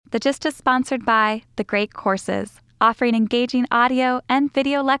The Gist is sponsored by The Great Courses, offering engaging audio and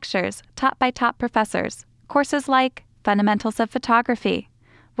video lectures taught by top professors. Courses like Fundamentals of Photography.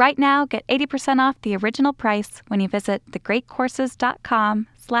 Right now, get 80% off the original price when you visit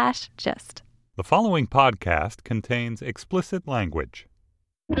thegreatcourses.com/gist. The following podcast contains explicit language.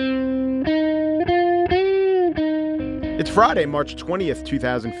 It's Friday, March 20th,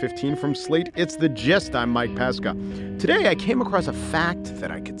 2015. From Slate, it's The Gist. I'm Mike Pesca. Today, I came across a fact that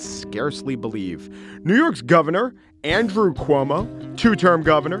I could scarcely believe. New York's governor, Andrew Cuomo, two-term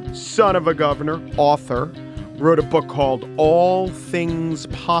governor, son of a governor, author, wrote a book called All Things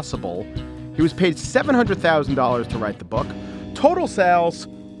Possible. He was paid $700,000 to write the book. Total sales,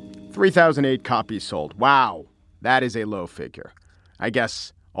 3,008 copies sold. Wow, that is a low figure. I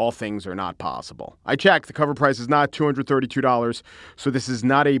guess all things are not possible. I checked. The cover price is not $232, so this is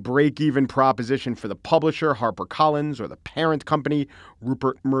not a break-even proposition for the publisher, HarperCollins, or the parent company,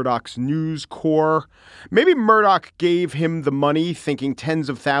 Rupert Murdoch's News Corp. Maybe Murdoch gave him the money thinking tens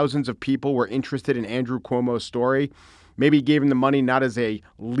of thousands of people were interested in Andrew Cuomo's story. Maybe he gave him the money not as a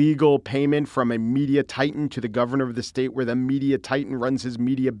legal payment from a media titan to the governor of the state where the media titan runs his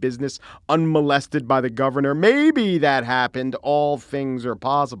media business unmolested by the governor. Maybe that happened. All things are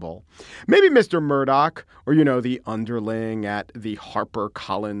possible. Maybe Mr. Murdoch, or, the underling at the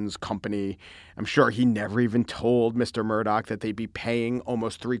HarperCollins company, I'm sure he never even told Mr. Murdoch that they'd be paying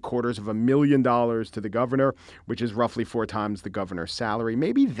almost $750,000 to the governor, which is roughly 4 times the governor's salary.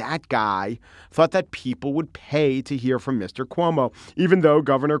 Maybe that guy thought that people would pay to hear from Mr. Cuomo, even though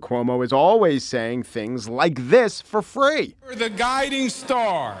Governor Cuomo is always saying things like this for free. The guiding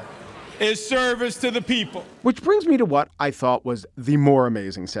star is service to the people. Which brings me to what I thought was the more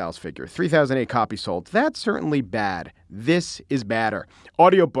amazing sales figure. 3,008 copies sold. That's certainly bad. This is badder.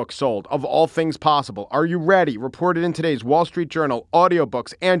 Audiobooks sold of All Things Possible. Are you ready? Reported in today's Wall Street Journal.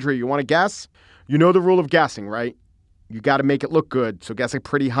 Audiobooks. Andrew, you want to guess? You know the rule of guessing, right? You got to make it look good. So guess a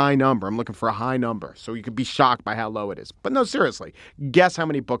pretty high number. I'm looking for a high number so you could be shocked by how low it is. But no, seriously. Guess how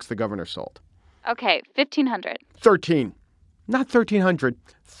many books the governor sold. Okay, 1,500. 13. Not 1,300,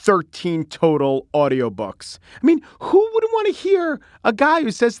 13 total audiobooks. I mean, who wouldn't want to hear a guy who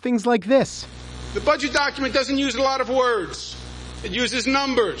says things like this? The budget document doesn't use a lot of words. It uses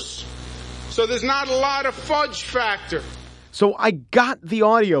numbers. So there's not a lot of fudge factor. So I got the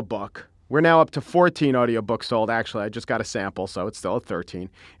audiobook. We're now up to 14 audiobooks sold. Actually, I just got a sample, so it's still at 13.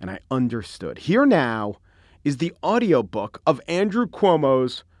 And I understood. Here now is the audiobook of Andrew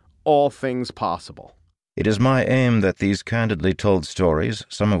Cuomo's All Things Possible. It is my aim that these candidly told stories,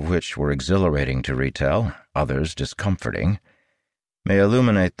 some of which were exhilarating to retell, others discomforting, may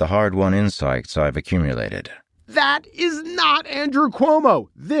illuminate the hard-won insights I've accumulated. That is not Andrew Cuomo.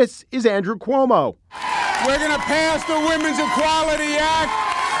 This is Andrew Cuomo. We're going to pass the Women's Equality Act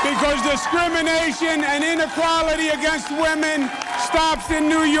because discrimination and inequality against women stops in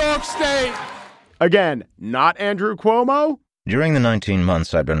New York State. Again, not Andrew Cuomo. During the 19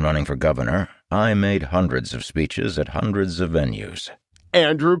 months I've been running for governor, I made hundreds of speeches at hundreds of venues.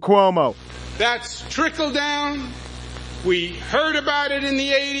 Andrew Cuomo. That's trickle down. We heard about it in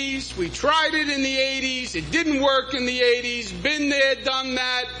the 80s. We tried it in the 80s. It didn't work in the 80s. Been there, done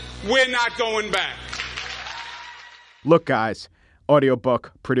that. We're not going back. Look, guys,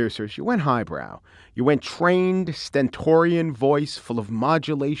 audiobook producers, you went highbrow. You went trained, stentorian voice full of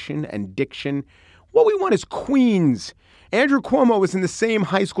modulation and diction. What we want is Queens. Andrew Cuomo was in the same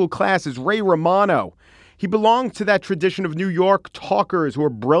high school class as Ray Romano. He belonged to that tradition of New York talkers who are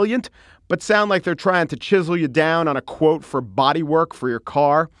brilliant, but sound like they're trying to chisel you down on a quote for bodywork for your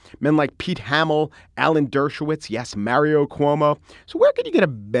car. Men like Pete Hamill, Alan Dershowitz, yes, Mario Cuomo. So where could you get a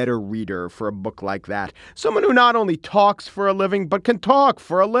better reader for a book like that? Someone who not only talks for a living, but can talk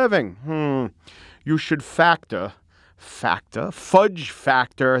for a living. You should fudge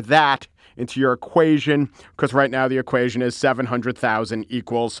factor that into your equation, because right now the equation is 700,000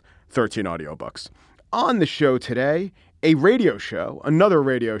 equals 13 audiobooks. On the show today, a radio show, another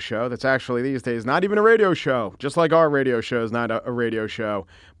radio show that's actually these days not even a radio show, just like our radio show is not a radio show,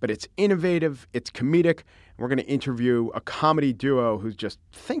 but it's innovative, it's comedic, and we're going to interview a comedy duo who's just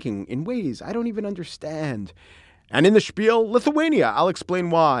thinking in ways I don't even understand. And in the spiel, Lithuania, I'll explain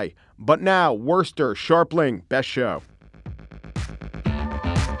why. But now, Wurster, Scharpling, best show.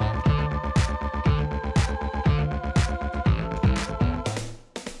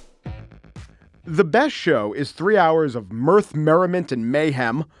 The best show is 3 hours of mirth, merriment, and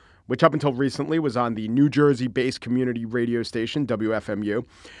mayhem which up until recently was on the New Jersey-based community radio station, WFMU.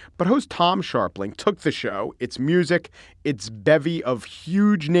 But host Tom Scharpling took the show, its music, its bevy of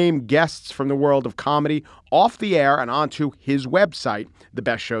huge-name guests from the world of comedy, off the air and onto his website,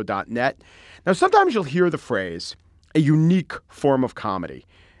 thebestshow.net. Now, sometimes you'll hear the phrase, a unique form of comedy.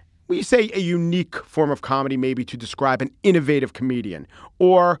 We say a unique form of comedy maybe to describe an innovative comedian,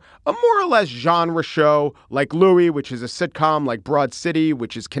 or a more or less genre show like Louie, which is a sitcom, like Broad City,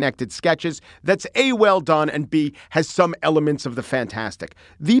 which is connected sketches, that's A, well done, and B, has some elements of the fantastic.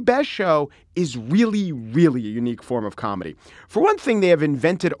 The Best Show is really, really a unique form of comedy. For one thing, they have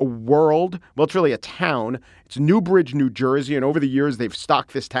invented a world, well, it's really a town. It's Newbridge, New Jersey, and over the years, they've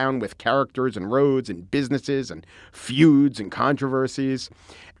stocked this town with characters and roads and businesses and feuds and controversies.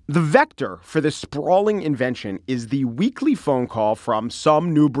 The vector for this sprawling invention is the weekly phone call from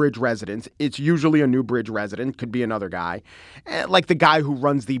some Newbridge resident. It's usually a Newbridge resident, could be another guy, like the guy who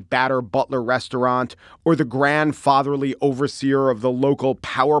runs the Batter Butler restaurant or the grandfatherly overseer of the local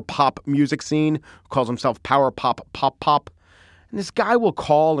power pop music scene, who calls himself Power Pop Pop Pop. And this guy will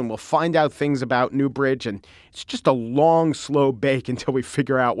call and we'll find out things about Newbridge, and it's just a long, slow bake until we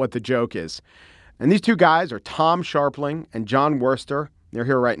figure out what the joke is. And these two guys are Tom Scharpling and John Wurster. They're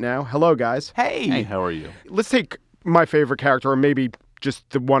here right now. Hello, guys. Hey, how are you? Let's take my favorite character, or maybe just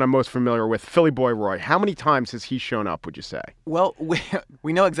the one I'm most familiar with, Philly Boy Roy. How many times has he shown up, would you say? Well,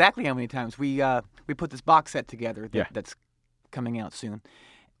 we know exactly how many times. We put this box set together that's coming out soon.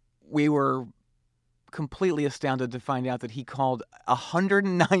 We were completely astounded to find out that he called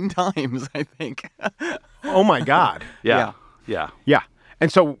 109 times, I think. Oh, my God. Yeah.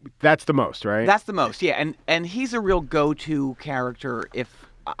 And so that's the most, right? That's the most, yeah. And he's a real go-to character if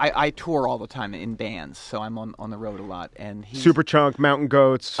I tour all the time in bands, so I'm on the road a lot. And he's Superchunk, Mountain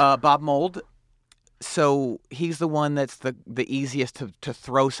Goats. Bob Mould. So he's the one that's the easiest to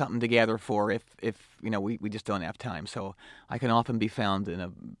throw something together for if we just don't have time. So I can often be found in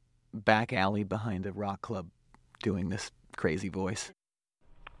a back alley behind a rock club doing this crazy voice.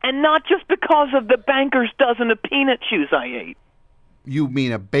 And not just because of the banker's dozen of peanut chews I ate. You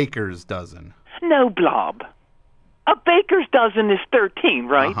mean a baker's dozen? No, Blob. A baker's dozen is 13,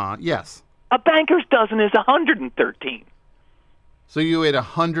 right? Uh-huh, yes. A banker's dozen is 113. So you ate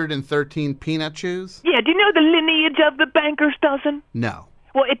 113 peanut chews? Yeah, do you know the lineage of the banker's dozen? No.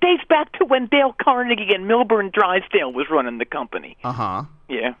 Well, it dates back to when Dale Carnegie and Milburn Drysdale was running the company. Uh-huh.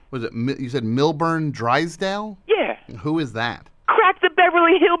 Yeah. Was it, you said Milburn Drysdale? Yeah. Who is that? Crack the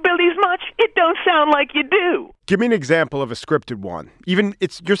Beverly Hillbillies much? It don't sound like you do. Give me an example of a scripted one.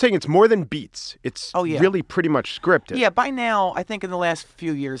 You're saying it's more than beats. It's really pretty much scripted. Yeah, by now, I think in the last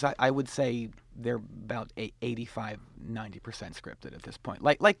few years, I would say they're about 85, 90% scripted at this point.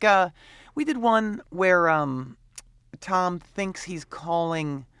 Like we did one where Tom thinks he's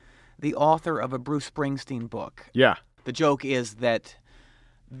calling the author of a Bruce Springsteen book. Yeah. The joke is that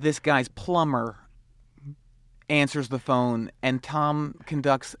this guy's plumber answers the phone, and Tom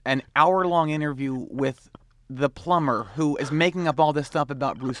conducts an hour-long interview with the plumber who is making up all this stuff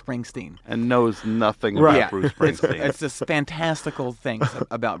about Bruce Springsteen. And knows nothing about Bruce Springsteen. It's just fantastical things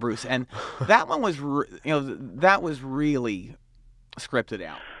about Bruce. And that one was, that was really scripted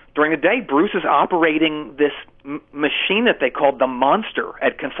out. During the day, Bruce is operating this machine that they called the Monster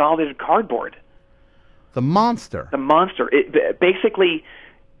at Consolidated Cardboard. The Monster? The Monster. Basically,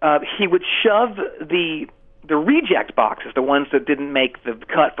 he would shove the reject boxes, the ones that didn't make the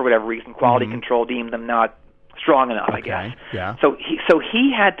cut for whatever reason. Quality control deemed them not strong enough, I guess. Yeah. So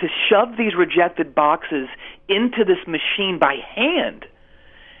he had to shove these rejected boxes into this machine by hand.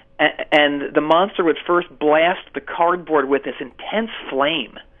 And the Monster would first blast the cardboard with this intense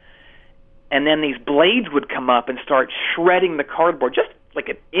flame. And then these blades would come up and start shredding the cardboard just like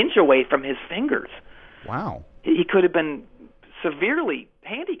an inch away from his fingers. Wow. He could have been severely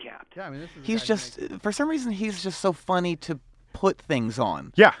handicapped. Yeah, he's just, for some reason, he's just so funny to put things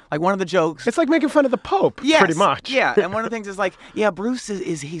on. Yeah. Like one of the jokes. It's like making fun of the Pope, pretty much. Yeah, and one of the things is like, Bruce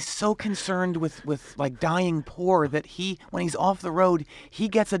he's so concerned with like dying poor that when he's off the road, he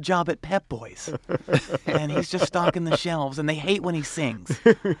gets a job at Pep Boys. And he's just stocking the shelves, and they hate when he sings.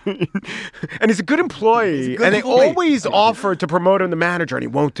 And he's a good employee. They always offer to promote him to manager, and he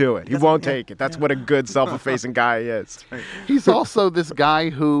won't do it. He won't take it. That's what a good self-effacing guy is. He's also this guy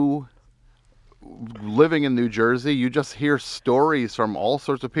who, living in New Jersey, you just hear stories from all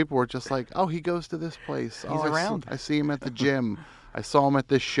sorts of people who are just like, oh, he goes to this place. He's around. I see him at the gym. I saw him at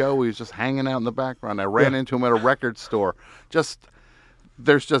this show. He was just hanging out in the background. I ran into him at a record store.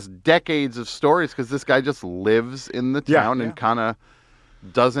 There's just decades of stories because this guy just lives in the town and kind of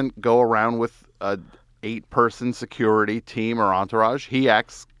doesn't go around with a 8-person security team or entourage. He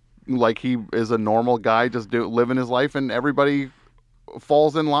acts like he is a normal guy just living his life, and everybody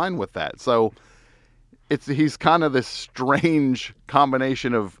falls in line with that. So he's kind of this strange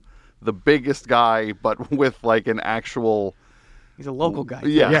combination of the biggest guy, but with like an actual. He's a local guy.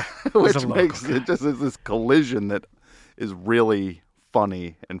 Yeah. Which makes it just is this collision that is really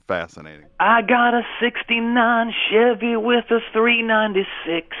funny and fascinating. I got a 69 Chevy with a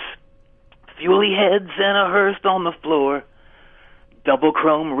 396. Fuely heads and a hearse on the floor. Double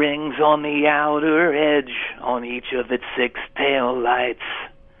chrome rings on the outer edge on each of its 6 tail lights.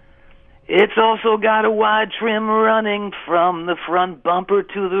 It's also got a wide trim running from the front bumper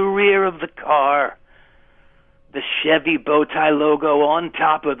to the rear of the car. The Chevy bow tie logo on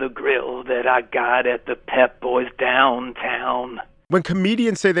top of the grill that I got at the Pep Boys downtown. When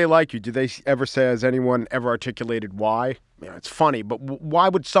comedians say they like you, do they ever say, has anyone ever articulated why? It's funny, but why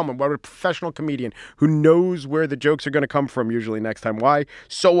would a professional comedian who knows where the jokes are going to come from usually next time, why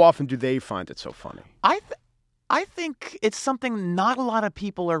so often do they find it so funny? I think it's something not a lot of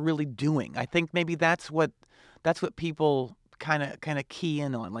people are really doing. I think maybe that's what people kind of key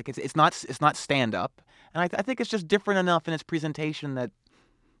in on. Like it's not stand up, and I think it's just different enough in its presentation that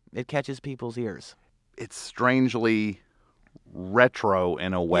it catches people's ears. It's strangely retro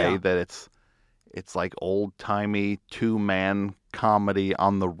in a way that it's like old-timey two-man comedy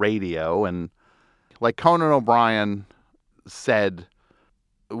on the radio. And like Conan O'Brien said,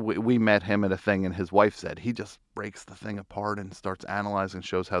 we met him at a thing, and his wife said he just breaks the thing apart and starts analyzing,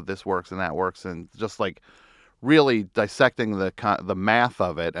 shows how this works and that works, and just like really dissecting the math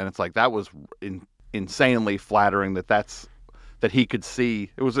of it. And it's like that was insanely flattering that he could see.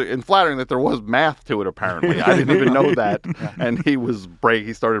 It was flattering that there was math to it, apparently. I didn't even know that. And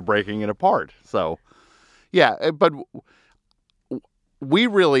he started breaking it apart. So, yeah, but we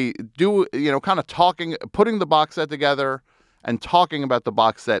really do, kind of putting the box set together and talking about the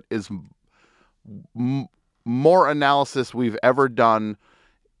box set is more analysis we've ever done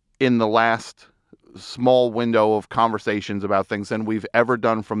in the last small window of conversations about things than we've ever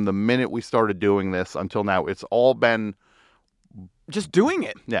done from the minute we started doing this until now. It's all been just doing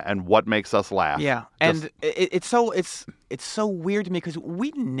it. Yeah, and what makes us laugh. Yeah, and it's so weird to me because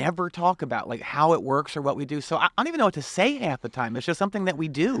we never talk about like how it works or what we do. So I don't even know what to say half the time. It's just something that we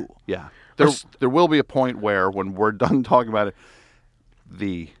do. Yeah, there will be a point where when we're done talking about it,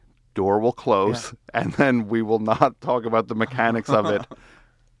 the door will close, and then we will not talk about the mechanics of it,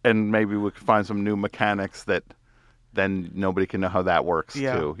 and maybe we could find some new mechanics that then nobody can know how that works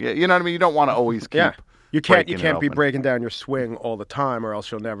too. Yeah, you know what I mean. You don't want to always keep. Yeah. You can't be breaking down your swing all the time, or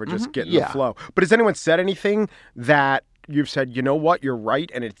else you'll never just get in the flow. But has anyone said anything that you've said, you know what, you're right,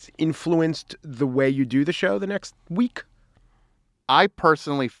 and it's influenced the way you do the show the next week? I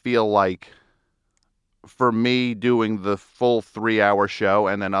personally feel like for me doing the full 3-hour show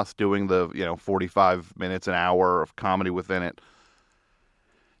and then us doing the 45 minutes, an hour of comedy within it,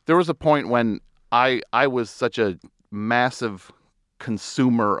 there was a point when I was such a massive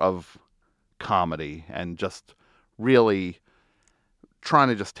consumer of comedy and just really trying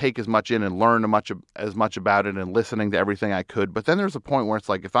to just take as much in and learn as much about it and listening to everything I could. But then there's a point where it's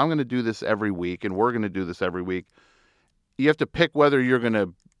like, if I'm going to do this every week and we're going to do this every week, you have to pick whether you're going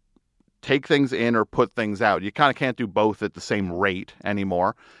to take things in or put things out. You kind of can't do both at the same rate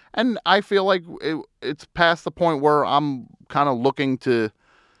anymore. And I feel like it's past the point where I'm kind of looking to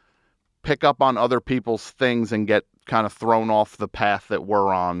pick up on other people's things and get kind of thrown off the path that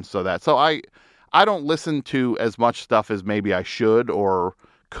we're on. So I don't listen to as much stuff as maybe I should or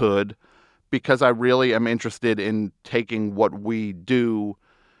could, because I really am interested in taking what we do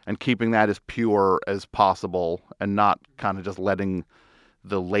and keeping that as pure as possible and not kind of just letting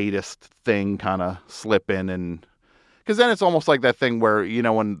the latest thing kind of slip in. And because then it's almost like that thing where,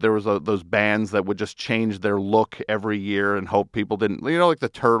 when there was those bands that would just change their look every year and hope people didn't, like the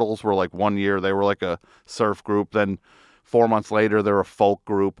Turtles were like 1 year, they were like a surf group. Then 4 months later, they're a folk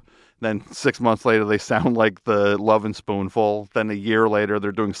group. Then 6 months later, they sound like the Lovin' Spoonful. Then a year later,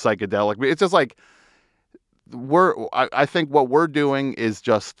 they're doing psychedelic. It's just like, I think what we're doing is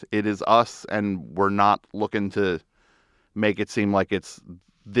just, it is us, and we're not looking to make it seem like it's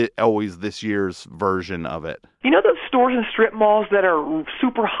always this year's version of it. You know those stores and strip malls that are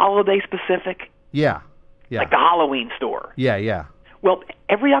super holiday specific? Yeah. Like the Halloween store. Yeah. Well,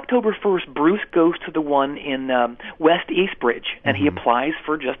 every October 1st, Bruce goes to the one in West Eastbridge, and he applies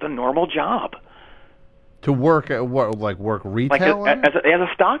for just a normal job. To work at work retail? Like as a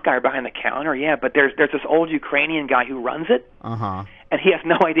stock guy behind the counter, yeah. But there's this old Ukrainian guy who runs it, and he has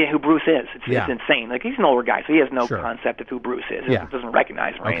no idea who Bruce is. It's insane. Like, he's an older guy, so he has no concept of who Bruce is. He doesn't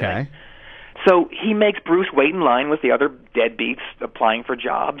recognize him or anything. So he makes Bruce wait in line with the other deadbeats applying for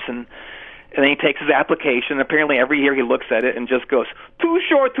jobs, and then he takes his application. Apparently every year he looks at it and just goes, too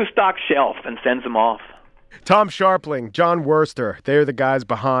short to stock shelf, and sends him off. Tom Scharpling, John Wurster, they're the guys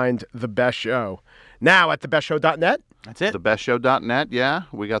behind The Best Show. Now at thebestshow.net. That's it. Thebestshow.net, yeah.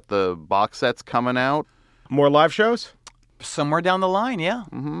 We got the box sets coming out. More live shows? Somewhere down the line, yeah.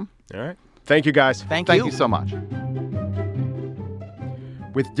 Mm-hmm. All right. Thank you, guys. Thank you so much.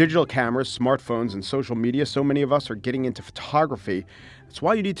 With digital cameras, smartphones, and social media, so many of us are getting into photography. That's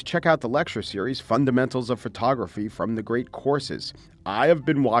why you need to check out the lecture series, Fundamentals of Photography from the Great Courses. I have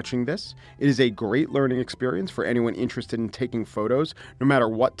been watching this. It is a great learning experience for anyone interested in taking photos, no matter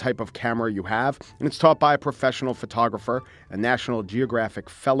what type of camera you have. And it's taught by a professional photographer, a National Geographic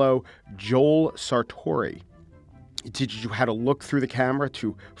Fellow, Joel Sartori. It teaches you how to look through the camera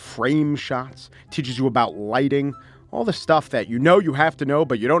to frame shots, teaches you about lighting, all the stuff that you know you have to know,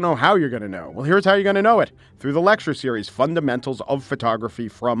 but you don't know how you're going to know. Well, here's how you're going to know it. Through the lecture series, Fundamentals of Photography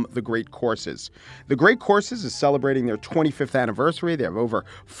from the Great Courses. The Great Courses is celebrating their 25th anniversary. They have over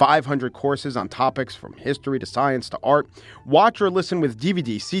 500 courses on topics from history to science to art. Watch or listen with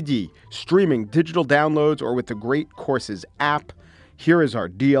DVD, CD, streaming, digital downloads, or with the Great Courses app. Here is our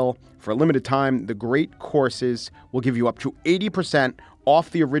deal. For a limited time, the Great Courses will give you up to 80%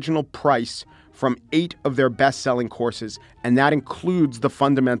 off the original price from 8 of their best-selling courses, and that includes the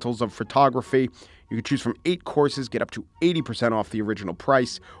Fundamentals of Photography. You can choose from 8 courses, get up to 80% off the original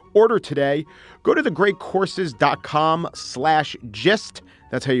price. Order today. Go to thegreatcourses.com/gist.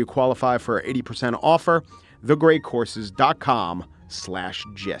 That's how you qualify for an 80% offer.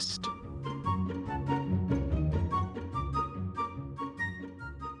 thegreatcourses.com/gist.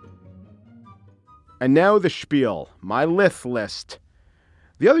 And now the spiel, my list.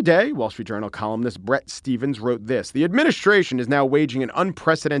 The other day, Wall Street Journal columnist Bret Stephens wrote this: the administration is now waging an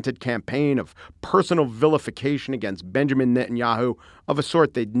unprecedented campaign of personal vilification against Benjamin Netanyahu of a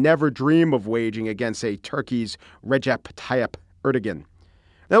sort they'd never dream of waging against, say, Turkey's Recep Tayyip Erdogan.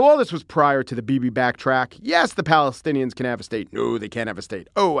 Now, all this was prior to the Bibi backtrack. Yes, the Palestinians can have a state. No, they can't have a state.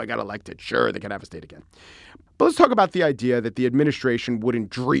 Oh, I got elected. Sure, they can have a state again. But let's talk about the idea that the administration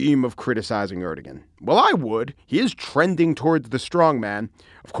wouldn't dream of criticizing Erdogan. Well, I would. He is trending towards the strongman.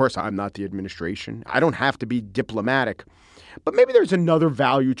 Of course, I'm not the administration. I don't have to be diplomatic. But maybe there's another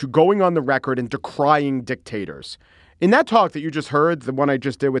value to going on the record and decrying dictators. In that talk that you just heard, the one I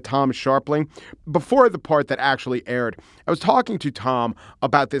just did with Tom Scharpling, before the part that actually aired, I was talking to Tom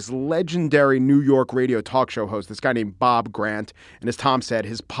about this legendary New York radio talk show host, this guy named Bob Grant. And as Tom said,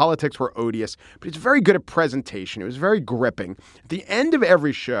 his politics were odious, but he's very good at presentation. It was very gripping. At the end of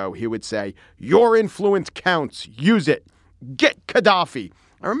every show, he would say, "Your influence counts. Use it. Get Gaddafi."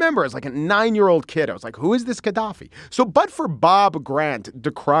 I remember as like a 9-year-old kid, I was like, who is this Gaddafi? So, but for Bob Grant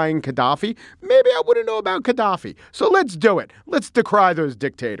decrying Gaddafi, maybe I wouldn't know about Gaddafi. So let's do it. Let's decry those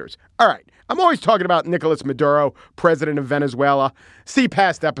dictators. All right. I'm always talking about Nicolas Maduro, president of Venezuela. See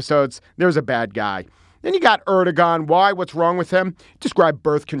past episodes. There's a bad guy. Then you got Erdogan. Why? What's wrong with him? Described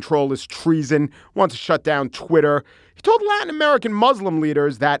birth control as treason, wants to shut down Twitter. He told Latin American Muslim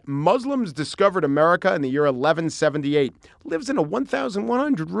leaders that Muslims discovered America in the year 1178. Lives in a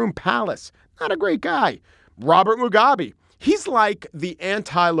 1,100-room palace. Not a great guy. Robert Mugabe. He's like the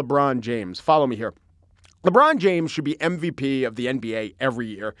anti-LeBron James. Follow me here. LeBron James should be MVP of the NBA every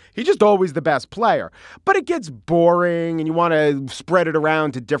year. He's just always the best player. But it gets boring and you want to spread it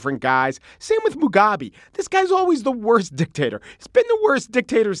around to different guys. Same with Mugabe. This guy's always the worst dictator. He's been the worst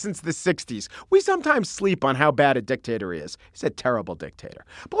dictator since the 60s. We sometimes sleep on how bad a dictator is. He's a terrible dictator.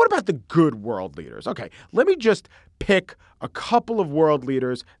 But what about the good world leaders? Okay, let me just pick a couple of world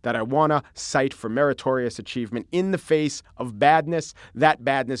leaders that I want to cite for meritorious achievement in the face of badness, that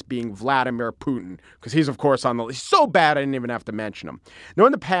badness being Vladimir Putin, because he's, of course, on the list. So bad I didn't even have to mention him. Now,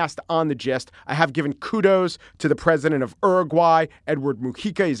 in the past, on the gist, I have given kudos to the president of Uruguay, Edward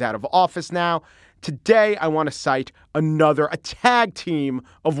Mujica. He's out of office now. Today, I want to cite a tag team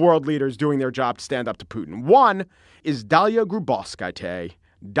of world leaders doing their job to stand up to Putin. One is Dalia Grybauskaite.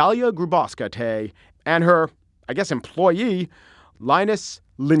 Dalia Grybauskaite and her, I guess, employee, Linus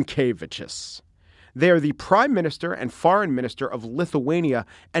Linkevičius. They are the prime minister and foreign minister of Lithuania,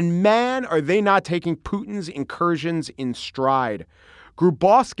 and man, are they not taking Putin's incursions in stride.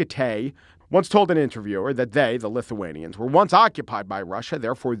 Grybauskaite once told an interviewer that they, the Lithuanians, were once occupied by Russia,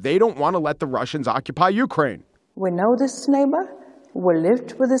 therefore they don't want to let the Russians occupy Ukraine. We know this neighbor, we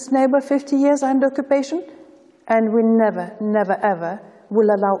lived with this neighbor 50 years under occupation, and we never, never, ever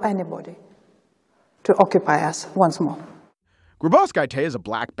will allow anybody to occupy us once more. Grybauskaite is a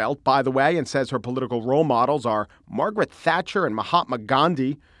black belt, by the way, and says her political role models are Margaret Thatcher and Mahatma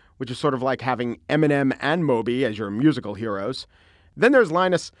Gandhi, which is sort of like having Eminem and Moby as your musical heroes. Then there's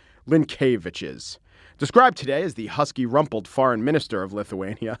Linus Linkevičius, described today as the husky, rumpled foreign minister of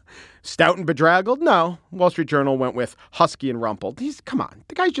Lithuania. Stout and bedraggled? No. Wall Street Journal went with husky and rumpled. Come on,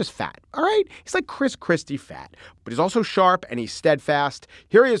 the guy's just fat, all right? He's like Chris Christie fat, but he's also sharp and he's steadfast.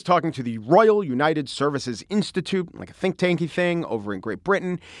 Here he is talking to the Royal United Services Institute, like a think tanky thing over in Great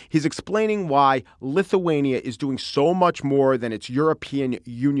Britain. He's explaining why Lithuania is doing so much more than its European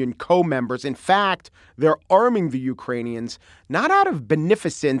Union co-members. In fact, they're arming the Ukrainians not out of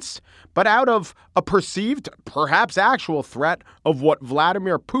beneficence, but out of a perceived, perhaps actual threat of what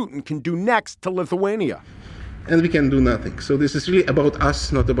Vladimir Putin can do next to Lithuania. And we can do nothing. So this is really about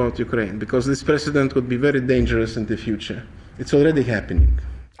us, not about Ukraine, because this precedent could be very dangerous in the future. It's already happening.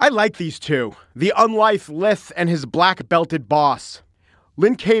 I like these two, the unlife Lith and his black-belted boss.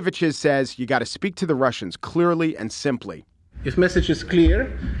 Linkevičius says you got to speak to the Russians clearly and simply. If message is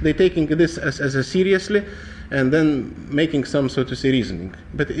clear, they're taking this as a seriously and then making some, so to say, reasoning.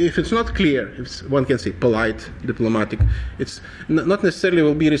 But if it's not clear, if one can say polite, diplomatic, it's not necessarily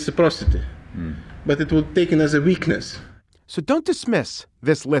will be reciprocity, but it will be taken as a weakness. So don't dismiss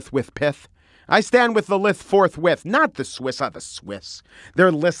this Lith with pith. I stand with the Lith forthwith, not the Swiss are the Swiss.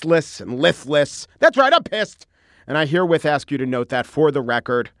 They're listless and lithless. That's right, I'm pissed. And I herewith ask you to note that for the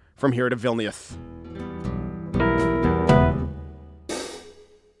record from here to Vilnius.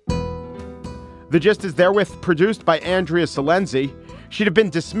 The Gist is therewith produced by Andrea Salenzi. She'd have been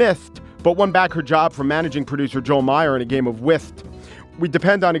dismissed, but won back her job from managing producer Joel Meyer in a game of whist. We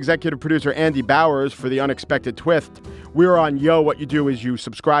depend on executive producer Andy Bowers for the unexpected twist. We're on Yo. What you do is you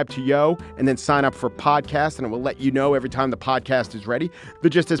subscribe to Yo and then sign up for podcast, and it will let you know every time the podcast is ready. The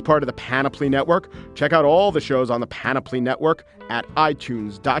Gist is part of the Panoply Network. Check out all the shows on the Panoply Network at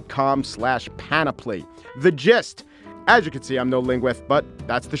itunes.com/panoply. The Gist. As you can see, I'm no linguist, but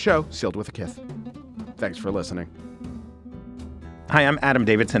that's the show, sealed with a kiss. Thanks for listening. Hi, I'm Adam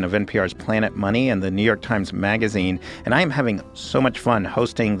Davidson of NPR's Planet Money and the New York Times Magazine, and I am having so much fun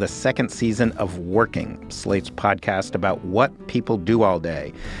hosting the second season of Working, Slate's podcast about what people do all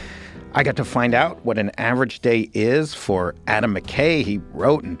day. I got to find out what an average day is for Adam McKay. He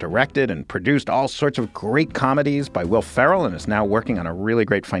wrote and directed and produced all sorts of great comedies by Will Ferrell and is now working on a really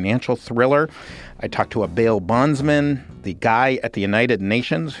great financial thriller. I talked to a bail bondsman, the guy at the United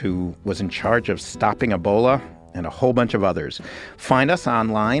Nations who was in charge of stopping Ebola, and a whole bunch of others. Find us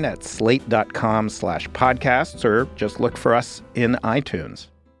online at slate.com/podcasts or just look for us in iTunes.